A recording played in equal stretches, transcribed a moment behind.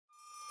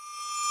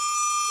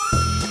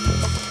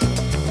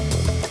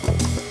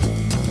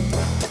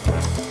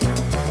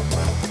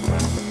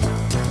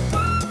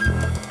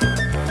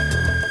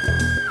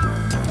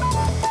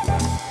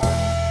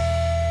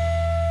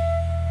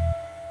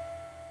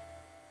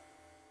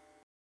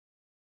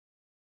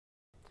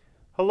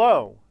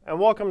Hello, and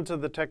welcome to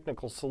the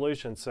Technical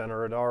Solutions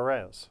Center at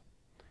RS.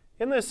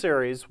 In this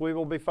series, we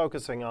will be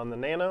focusing on the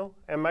Nano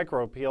and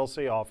Micro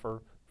PLC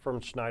offer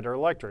from Schneider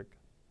Electric.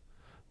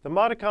 The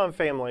Modicon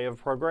family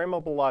of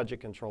programmable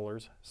logic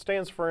controllers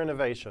stands for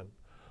innovation,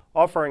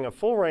 offering a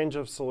full range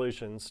of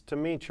solutions to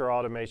meet your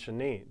automation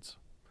needs.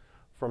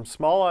 From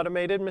small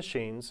automated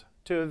machines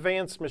to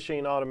advanced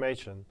machine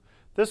automation,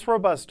 this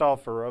robust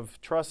offer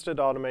of trusted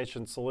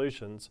automation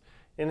solutions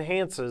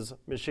enhances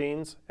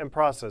machines and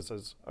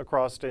processes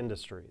across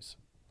industries.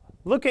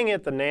 Looking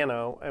at the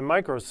Nano and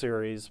Micro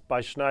series by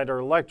Schneider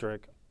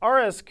Electric,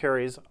 RS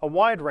carries a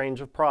wide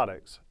range of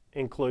products,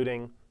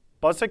 including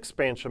bus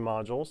expansion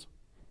modules,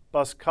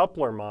 bus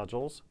coupler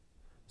modules,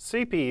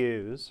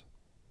 CPUs,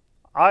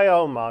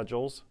 I/O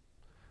modules,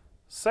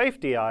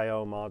 safety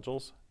I/O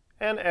modules,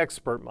 and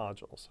expert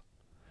modules.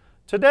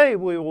 Today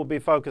we will be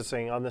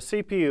focusing on the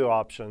CPU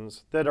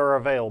options that are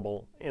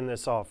available in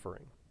this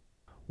offering.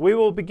 We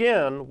will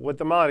begin with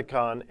the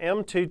Modicon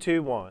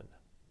M221,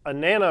 a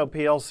Nano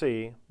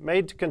PLC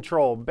made to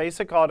control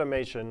basic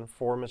automation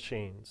for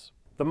machines.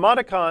 The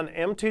Modicon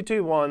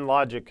M221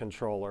 logic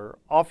controller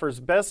offers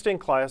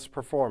best-in-class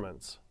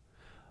performance.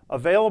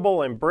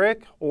 Available in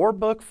brick or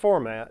book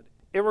format,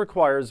 it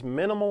requires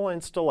minimal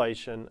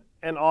installation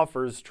and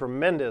offers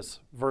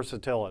tremendous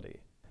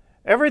versatility.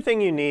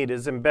 Everything you need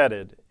is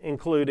embedded,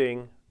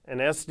 including an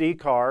SD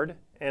card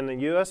and a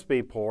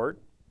USB port,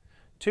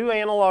 2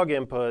 analog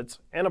inputs,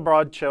 and a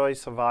broad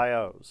choice of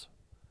I/Os,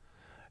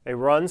 a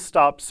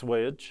run-stop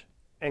switch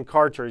and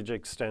cartridge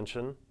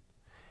extension,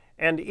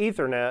 and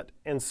Ethernet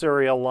and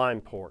serial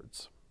line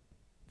ports.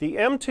 The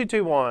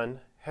M221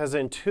 has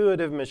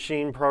intuitive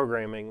machine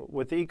programming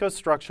with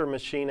EcoStruxure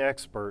Machine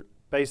Expert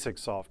basic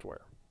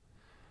software.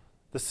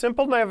 The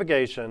simple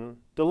navigation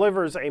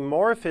delivers a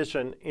more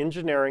efficient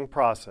engineering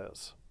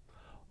process.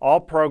 All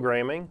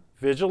programming,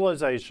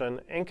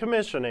 visualization, and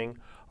commissioning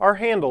are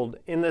handled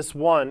in this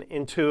one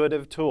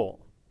intuitive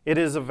tool. It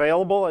is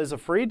available as a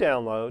free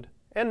download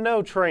and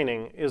no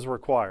training is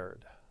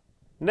required.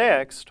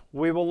 Next,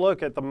 we will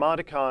look at the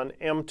Modicon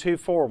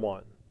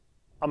M241,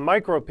 a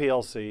micro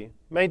PLC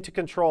made to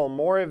control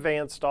more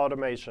advanced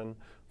automation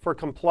for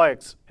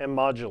complex and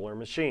modular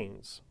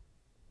machines.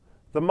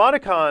 The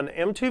Modicon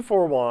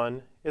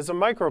M241 is a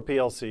micro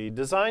PLC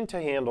designed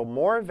to handle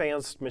more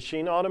advanced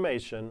machine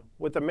automation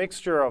with a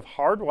mixture of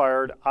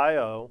hardwired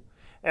I/O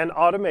and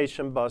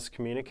automation bus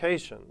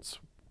communications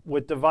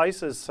with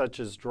devices such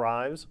as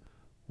drives,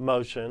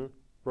 motion,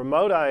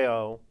 remote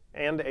I/O,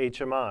 and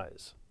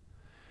HMIs.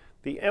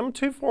 The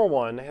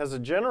M241 has a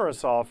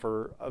generous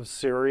offer of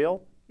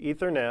serial,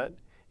 Ethernet,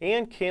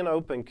 and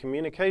CAN-open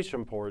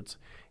communication ports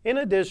in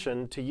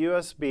addition to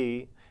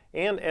USB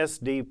and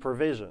SD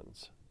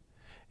provisions.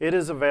 It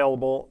is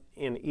available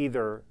in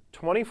either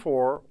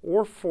 24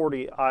 or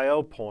 40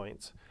 I/O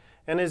points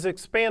and is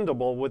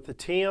expandable with the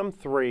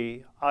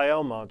TM3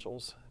 I/O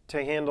modules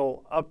to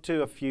handle up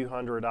to a few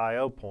hundred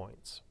I/O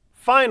points.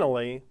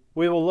 Finally,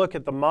 we will look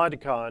at the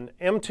Modicon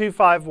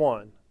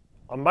M251,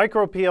 a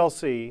micro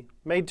PLC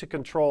made to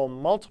control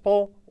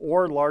multiple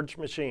or large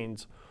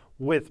machines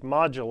with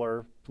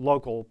modular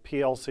local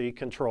PLC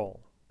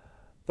control.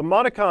 The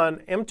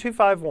Modicon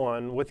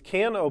M251 with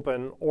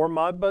CAN-open or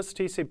Modbus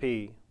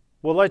TCP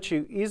will let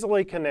you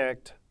easily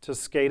connect to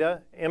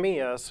SCADA,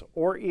 MES,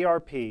 or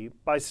ERP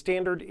by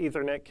standard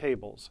Ethernet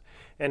cables,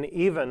 and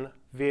even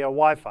via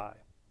Wi-Fi.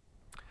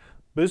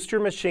 Boost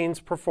your machine's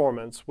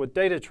performance with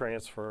data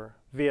transfer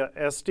via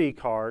SD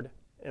card,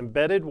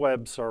 embedded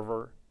web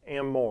server,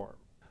 and more.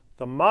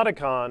 The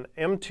Modicon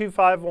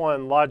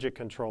M251 logic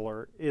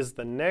controller is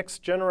the next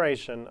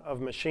generation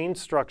of machine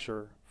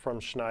structure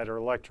from Schneider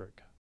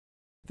Electric.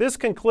 This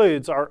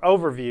concludes our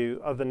overview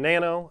of the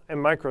Nano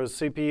and Micro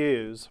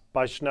CPUs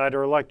by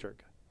Schneider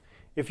Electric.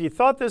 If you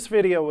thought this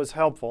video was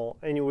helpful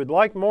and you would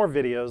like more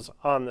videos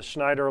on the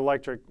Schneider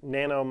Electric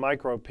Nano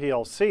Micro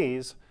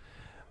PLCs,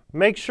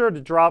 make sure to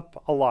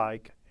drop a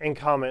like and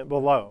comment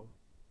below.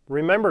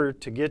 Remember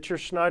to get your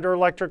Schneider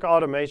Electric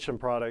automation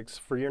products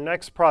for your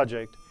next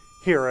project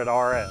here at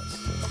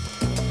RS.